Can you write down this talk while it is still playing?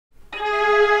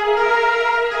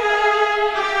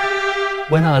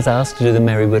When I was asked to do The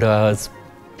Merry Widow, I was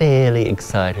fairly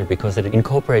excited because it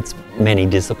incorporates many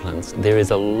disciplines. There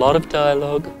is a lot of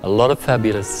dialogue, a lot of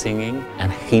fabulous singing,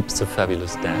 and heaps of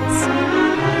fabulous dance.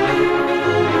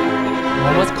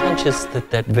 I was conscious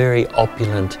that that very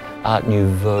opulent Art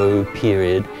Nouveau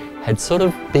period had sort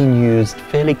of been used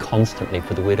fairly constantly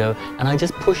for The Widow, and I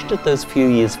just pushed it those few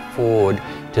years forward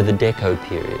to the Deco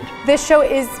period. This show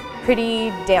is pretty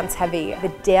dance heavy. The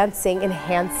dancing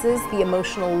enhances the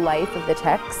emotional life of the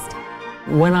text.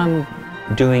 When I'm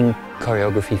doing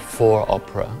choreography for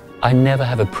opera, I never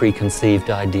have a preconceived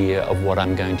idea of what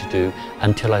I'm going to do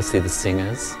until I see the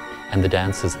singers and the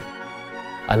dancers.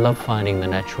 I love finding the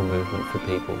natural movement for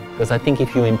people, because I think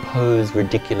if you impose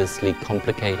ridiculously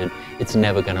complicated, it's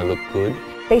never going to look good.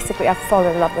 Basically, I've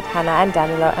fallen in love with Hannah and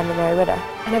Danilo and The Merry Widow.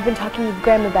 And I've been talking with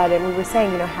Graeme about it, and we were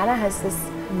saying, you know, Hannah has this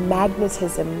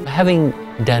magnetism. Having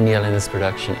Danielle in this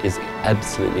production is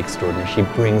absolutely extraordinary. She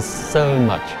brings so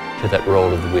much to that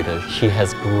role of the widow. She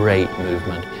has great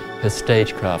movement. Her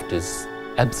stagecraft is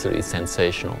absolutely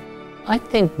sensational. I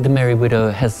think The Merry Widow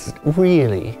has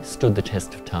really stood the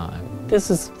test of time.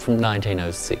 This is from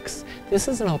 1906. This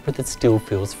is an opera that still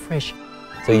feels fresh.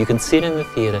 So you can sit in the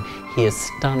theatre, hear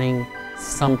stunning,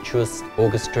 sumptuous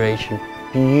orchestration,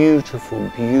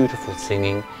 beautiful, beautiful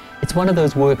singing. It's one of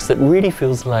those works that really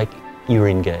feels like you're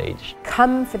engaged.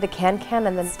 Come for the can-can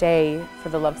and then stay for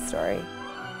the love story.